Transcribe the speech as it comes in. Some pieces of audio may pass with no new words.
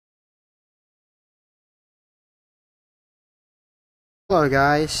Hello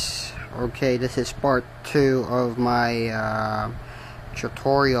guys, okay, this is part 2 of my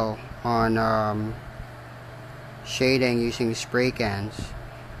tutorial on shading using spray cans.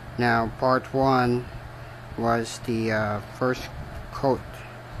 Now part 1 was the first coat.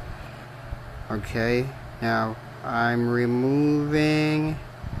 Okay, now I'm removing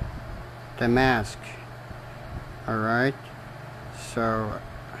the mask. Alright, so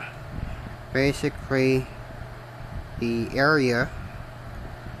basically the area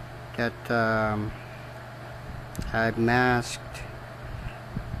that I masked,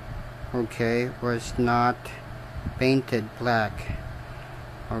 okay, was not painted black.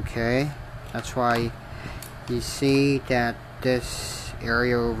 Okay, that's why you see that this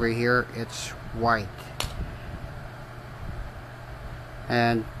area over here, it's white.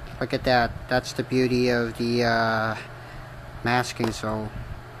 And look at that, that's the beauty of the masking. So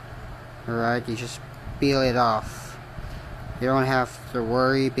alright, you just peel it off. You don't have to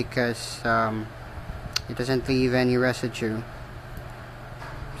worry because it doesn't leave any residue.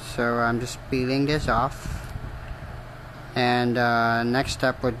 So I'm just peeling this off, and next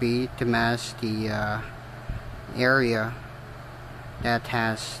step would be to mask the area that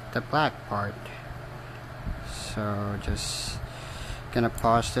has the black part. So just gonna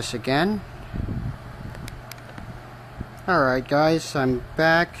pause this again. Alright guys, I'm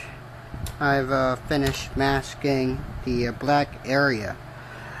back. I've finished masking the black area.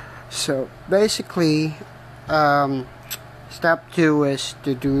 So basically step 2 is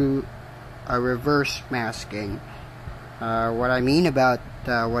to do a reverse masking. What I mean by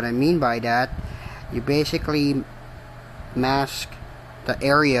that, you basically mask the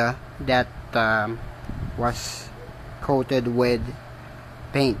area that was coated with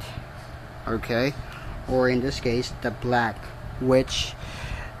paint, okay, or in this case the black, which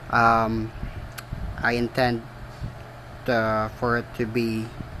I intend for it to be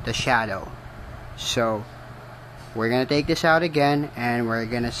the shadow. So we're gonna take this out again and we're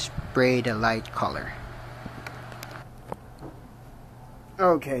gonna spray the light color.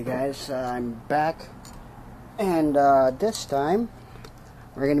 Okay guys, I'm back, and this time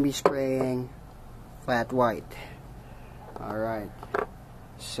we're gonna be spraying flat white. Alright,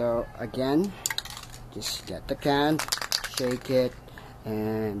 so again, just get the can, shake it,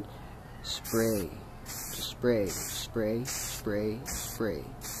 and spray. Just spray, spray, spray, spray.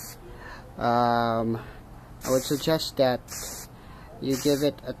 I would suggest that you give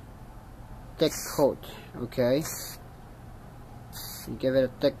it a thick coat, okay? You give it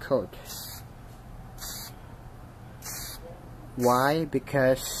a thick coat. Why?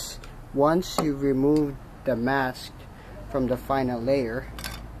 Because once you remove the mask from the final layer,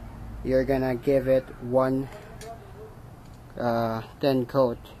 you're gonna give it one thin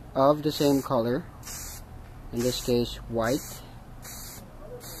coat of the same color, in this case white,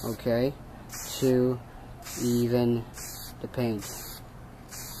 okay, to even the paint.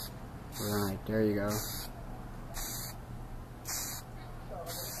 Right, there you go.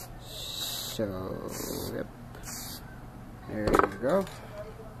 So yep, there you go.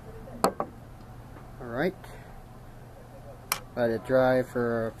 Alright, let it dry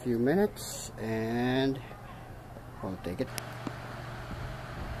for a few minutes and we'll take it.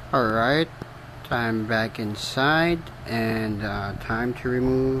 Alright, I'm back inside, and time to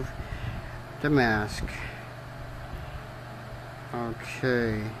remove the mask.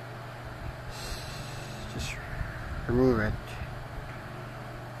 Okay, just remove it.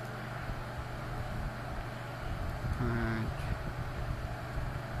 Alright.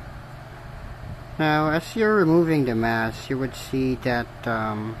 Now, as you're removing the mask, you would see that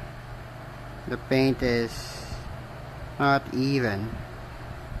the paint is not even.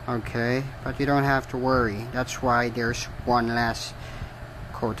 Okay, but you don't have to worry. That's why there's one last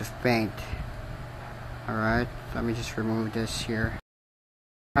coat of paint. Alright, let me just remove this here.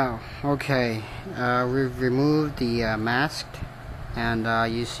 Oh, okay, we've removed the mask,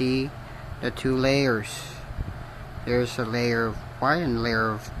 and you see the two layers. There's a layer of white and a layer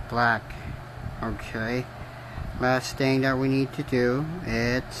of black. Okay, last thing that we need to do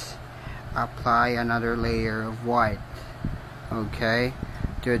is apply another layer of white, okay,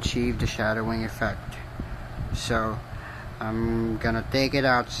 to achieve the shadowing effect. So I'm gonna take it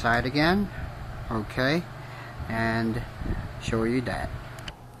outside again, okay, and show you that.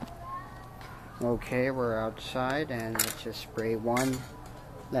 Okay, we're outside, and let's just spray one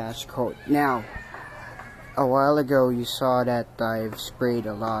last coat. Now, a while ago you saw that I've sprayed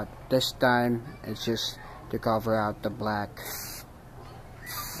a lot. This time it's just to cover out the black.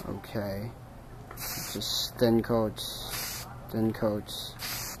 Okay, just thin coats,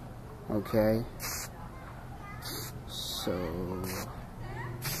 okay. So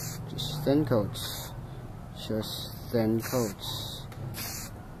Just thin coats. Just thin coats.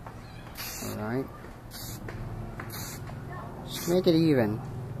 Alright. Just make it even.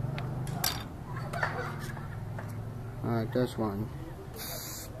 Alright, this one.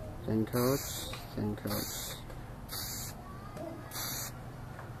 Thin coats, thin coats.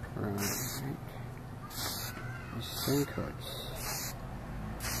 Alright. Just thin coats.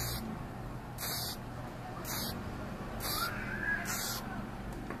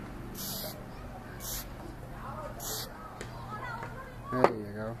 There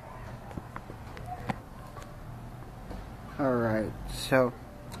you go. Alright, so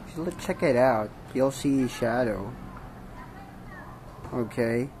if you check it out, you'll see shadow.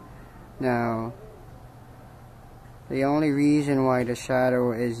 Okay, now the only reason why the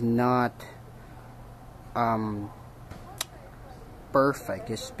shadow is not perfect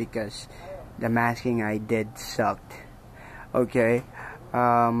is because the masking I did sucked. Okay,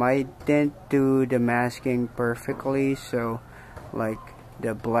 I didn't do the masking perfectly, so like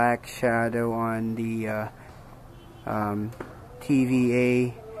the black shadow on the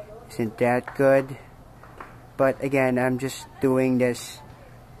TVA isn't that good. But again, I'm just doing this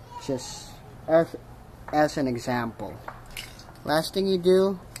just as an example. Last thing you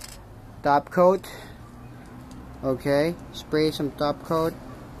do, top coat. Okay, spray some top coat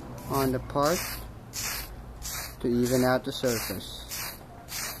on the part to even out the surface.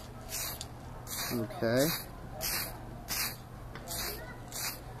 Okay.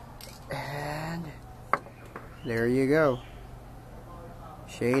 And there you go.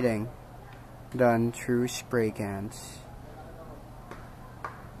 Shading done through spray cans.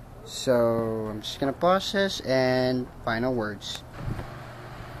 So I'm just gonna pause this and final words.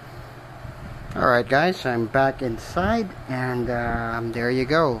 Alright guys, I'm back inside and there you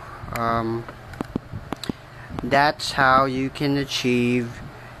go. That's how you can achieve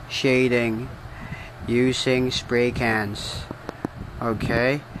shading using spray cans.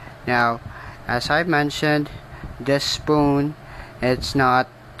 Okay, now as I mentioned, this spoon, it's not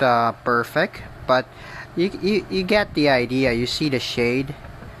perfect, but you get the idea. You see the shade.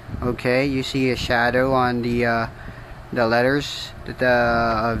 Okay, you see a shadow on the letters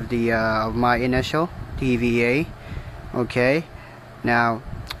of my initial TVA. Okay, now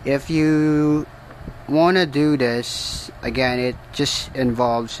if you want to do this, again, it just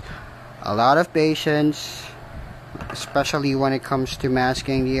involves a lot of patience, especially when it comes to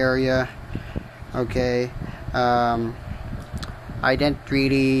masking the area. Okay, I didn't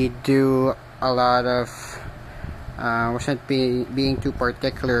really do a lot of wasn't being too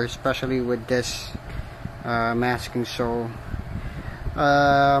particular, especially with this masking. So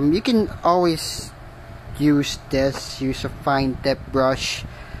you can always use a fine tip brush.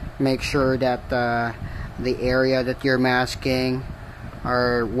 Make sure that the area that you're masking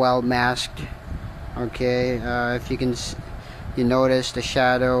are well masked. Okay, if you notice the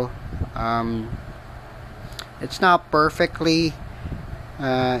shadow, it's not perfectly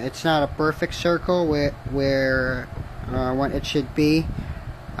it's not a perfect circle where what it should be.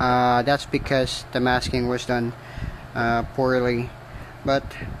 That's because the masking was done poorly. But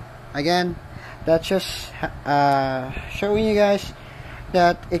again, that's just showing you guys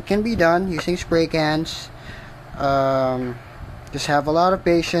that it can be done using spray cans. Just have a lot of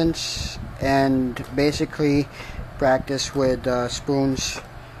patience and basically practice with spoons.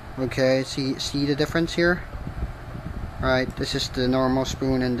 Okay, see the difference here? Right, this is the normal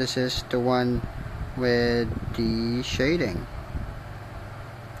spoon and this is the one with the shading.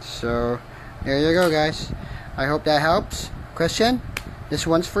 So there you go guys, I hope that helps. Christian, this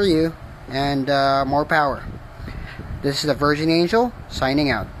one's for you, and more power. This is the Virgin Angel signing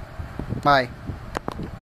out. Bye.